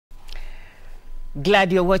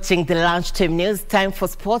Glad you're watching the Lunchtime News. Time for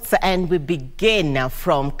sports, and we begin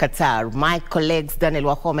from Qatar. My colleagues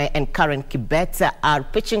Daniel Wahome and Karen Kibet are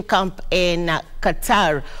pitching camp in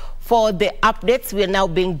Qatar. For the updates, we are now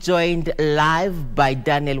being joined live by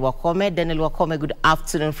Daniel Wahome. Daniel Wahome, good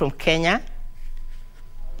afternoon from Kenya.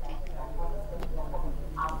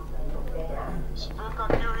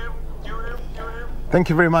 Thank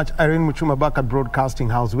you very much, Irene Muchuma, back at Broadcasting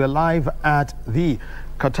House. We're live at the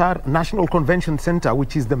Qatar National Convention Center,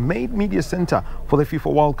 which is the main media center for the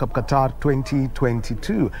FIFA World Cup Qatar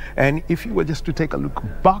 2022. And if you were just to take a look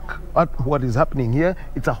back at what is happening here,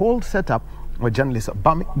 it's a whole setup where journalists are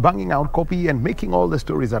banging out copy and making all the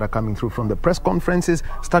stories that are coming through from the press conferences,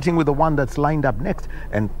 starting with the one that's lined up next.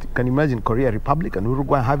 And can you imagine Korea Republic and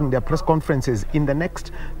Uruguay having their press conferences in the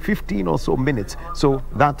next 15 or so minutes? So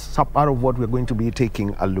that's a part of what we're going to be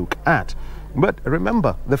taking a look at. But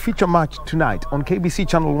remember, the feature match tonight on KBC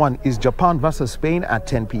Channel 1 is Japan versus Spain at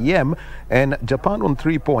 10 p.m. And Japan on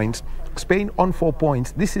 3 points, Spain on 4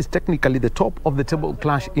 points. This is technically the top of the table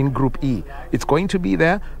clash in Group E. It's going to be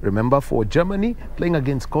there, remember, for Germany playing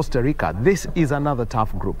against Costa Rica. This is another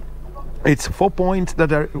tough group. It's 3 points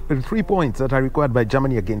that are required by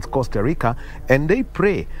Germany against Costa Rica, and they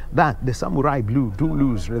pray that the Samurai Blue do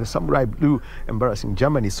lose. The Samurai Blue embarrassing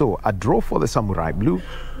Germany. So a draw for the Samurai Blue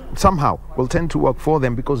somehow will tend to work for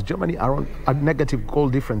them, because Germany are on a negative goal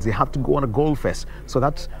difference. They have to go on a goal fest. So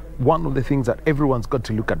that's one of the things that everyone's got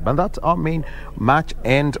to look at. But that's our main match.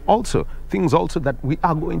 And also things also that we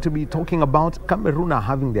are going to be talking about. Cameroon are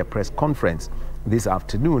having their press conference this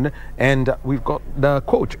afternoon, and we've got the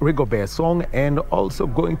coach Rigobert Song, and also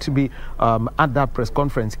going to be at that press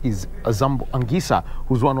conference is Zambo Anguissa,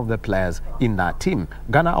 who's one of the players in that team.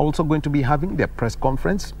 Ghana are also going to be having their press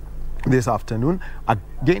conference this afternoon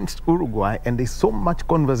against Uruguay, and there's so much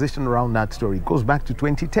conversation around that story. It goes back to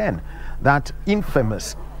 2010, that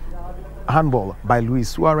infamous handball by Luis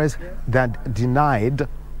Suarez that denied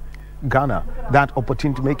Ghana that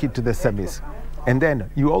opportunity to make it to the semis. And then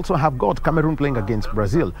you also have got Cameroon playing against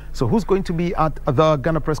Brazil. So who's going to be at the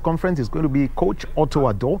Ghana press conference is going to be Coach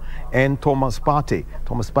Otto Addo and Thomas Partey.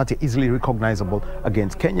 Thomas Partey easily recognizable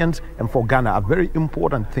against Kenyans, and for Ghana, a very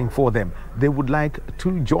important thing for them. They would like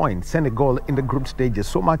to join Senegal in the group stages.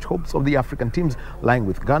 So much hopes of the African teams lying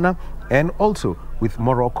with Ghana and also with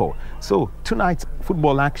Morocco. So tonight's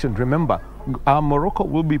football action, remember, Morocco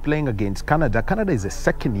will be playing against Canada. Canada is the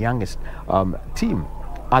second youngest team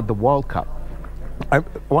at the World Cup.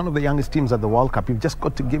 One of the youngest teams at the World Cup. You've just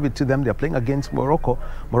got to give it to them. They're playing against Morocco.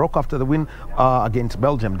 Morocco, after the win against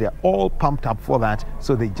Belgium, they're all pumped up for that.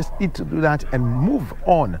 So they just need to do that and move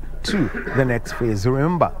on to the next phase.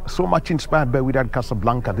 Remember, so much inspired by Wydad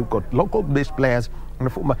Casablanca. They've got local-based players and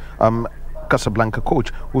a former Casablanca coach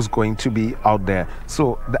who's going to be out there.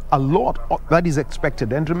 So a lot that is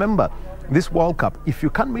expected. And remember, this World Cup, if you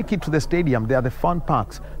can't make it to the stadium, there are the fun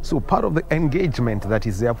parks. So part of the engagement that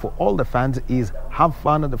is there for all the fans is have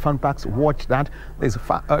fun at the fun parks, watch that. There's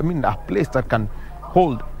a place that can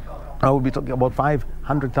hold, I will be talking about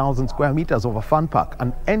 500,000 square meters of a fun park.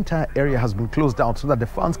 An entire area has been closed out so that the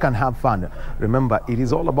fans can have fun. Remember, it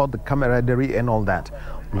is all about the camaraderie and all that.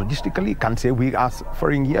 Logistically, can't say we are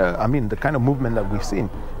suffering here. I mean, the kind of movement that we've seen,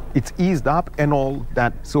 it's eased up and all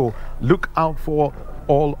that. So look out for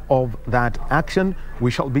all of that action.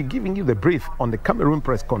 We shall be giving you the brief on the Cameroon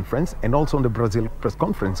press conference and also on the Brazil press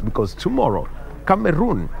conference, because tomorrow,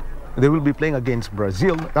 Cameroon, they will be playing against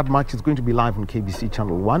Brazil. That match is going to be live on KBC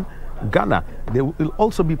Channel 1. Ghana, they will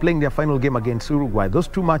also be playing their final game against Uruguay. Those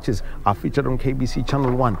two matches are featured on KBC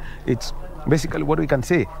Channel 1. It's basically what we can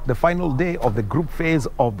say, the final day of the group phase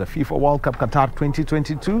of the FIFA World Cup Qatar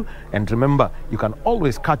 2022. And remember, you can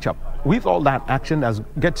always catch up with all that action as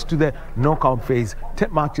it gets to the knockout phase.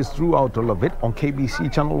 10 matches throughout all of it on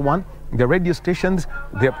KBC Channel 1. The radio stations,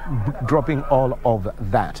 they're dropping all of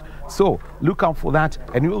that. So look out for that,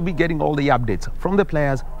 and you will be getting all the updates from the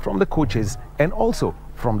players, from the coaches, and also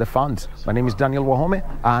from the fans. My name is Daniel Wahome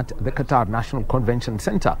at the Qatar National Convention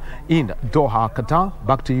Center in Doha, Qatar.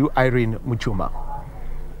 Back to you, Irene Muchuma.